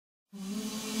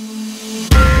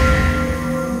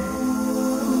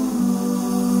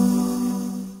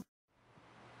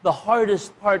the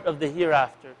hardest part of the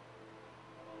hereafter,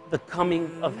 the coming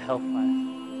of hellfire.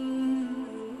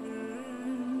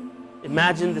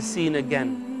 Imagine the scene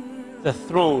again. The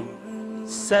throne,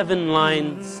 7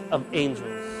 lines of angels.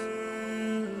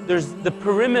 The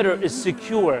perimeter is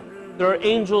secure. There are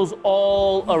angels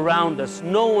all around us.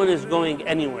 No one is going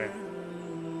anywhere.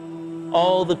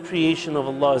 All the creation of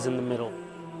Allah is in the middle.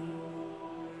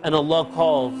 And Allah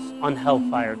calls on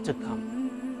hellfire to come.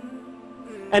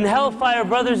 And hellfire,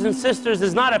 brothers and sisters,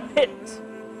 is not a pit.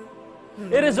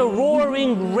 It is a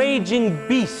roaring, raging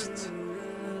beast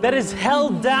that is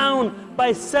held down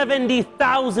by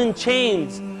 70,000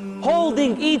 chains.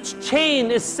 Holding each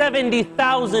chain is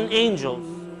 70,000 angels.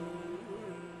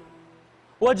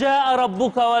 وَجَاءَ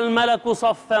رَبُّكَ وَالْمَلَكُ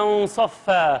صَفًّا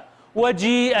صَفًّا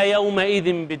وَجِيءَ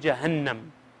يَوْمَئِذٍ بِجَهَنَّمَ.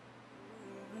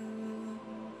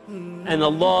 And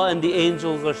Allah and the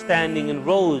angels are standing in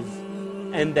rows,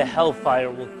 and the hellfire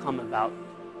will come about.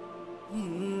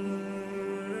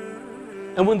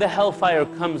 And when the hellfire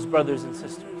comes, brothers and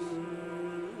sisters,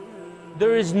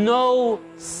 there is no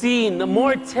scene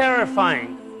more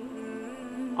terrifying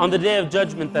on the Day of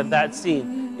Judgment than that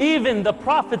scene. Even the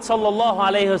Prophet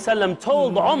ﷺ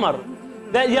told Umar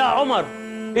that, Ya Umar,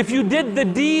 if you did the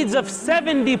deeds of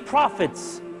 70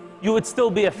 prophets, you would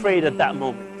still be afraid at that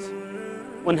moment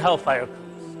when hellfire comes.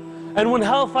 And when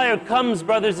hellfire comes,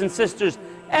 brothers and sisters,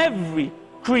 every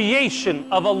creation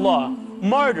of Allah,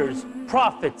 martyrs,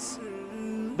 prophets,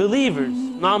 believers,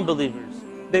 non-believers,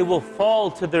 they will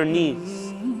fall to their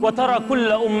knees. وَتَرَى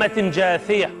كُلَّ أُمَّةٍ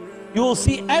جَاثِيَةٍ. You will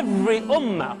see every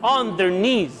ummah on their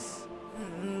knees.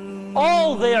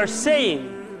 All they are saying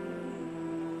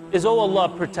is, Oh Allah,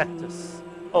 protect us.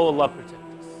 Oh Allah, protect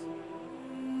us.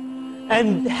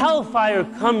 And hellfire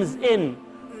comes in,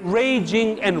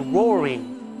 raging and roaring.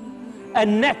 A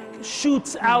neck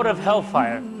shoots out of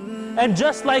hellfire. And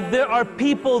just like there are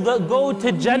people that go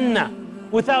to Jannah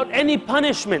without any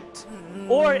punishment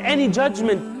or any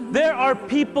judgment, there are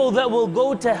people that will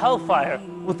go to hellfire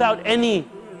without any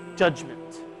judgment.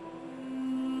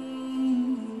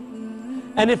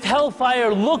 And if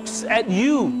hellfire looks at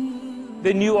you,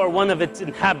 then you are one of its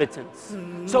inhabitants.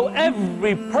 So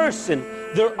every person,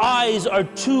 their eyes are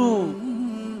to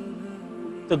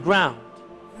the ground.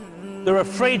 They're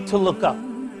afraid to look up.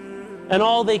 And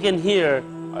all they can hear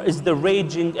is the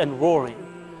raging and roaring.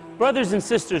 Brothers and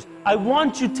sisters, I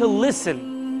want you to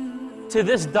listen to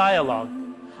this dialogue.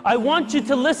 I want you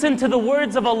to listen to the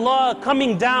words of Allah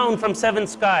coming down from 7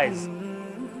 skies.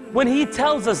 When He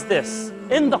tells us this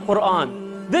in the Quran,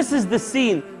 this is the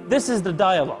scene, this is the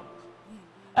dialogue.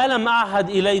 أَلَمْ أَعْهَدْ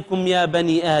إِلَيْكُمْ يَا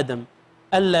بَنِي آدَمَ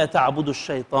أَلَّا تَعْبُدُوا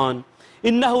الشَّيْطَانَ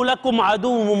إِنَّهُ لَكُمْ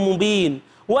عَدُوٌّ مُّبِينٌ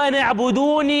وَأَنِ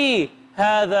اعْبُدُونِي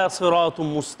هَذَا صِرَاطٌ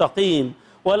مُّسْتَقِيمٌ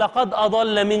وَلَقَدْ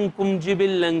أَضَلَّ مِنكُمْ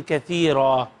جِبِلًّا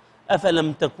كَثِيرًا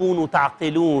أَفَلَمْ تَكُونُوا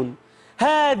تَعْقِلُونَ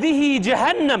هَذِهِ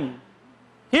جَهَنَّمُ.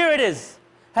 Here it is.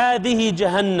 هَذِهِ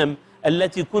جَهَنَّمُ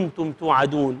الَّتِي كُنْتُمْ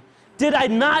تُوعَدُونَ. Did I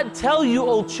not tell you,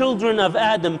 O children of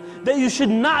Adam, that you should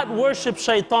not worship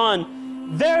shaitan?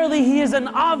 Verily, he is an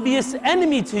obvious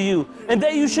enemy to you, and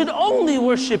that you should only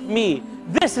worship me.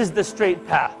 This is the straight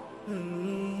path.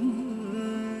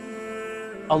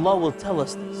 Allah will tell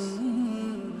us this.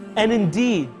 And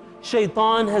indeed,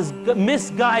 shaitan has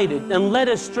misguided and led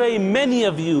astray many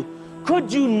of you.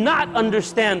 Could you not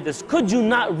understand this? Could you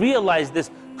not realize this?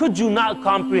 Could you not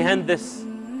comprehend this?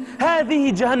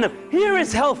 هذه جهنم. Here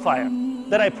is hellfire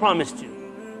that I promised you.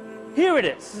 Here it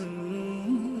is.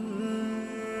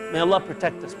 May Allah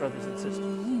protect us, brothers and sisters.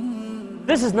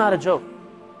 This is not a joke.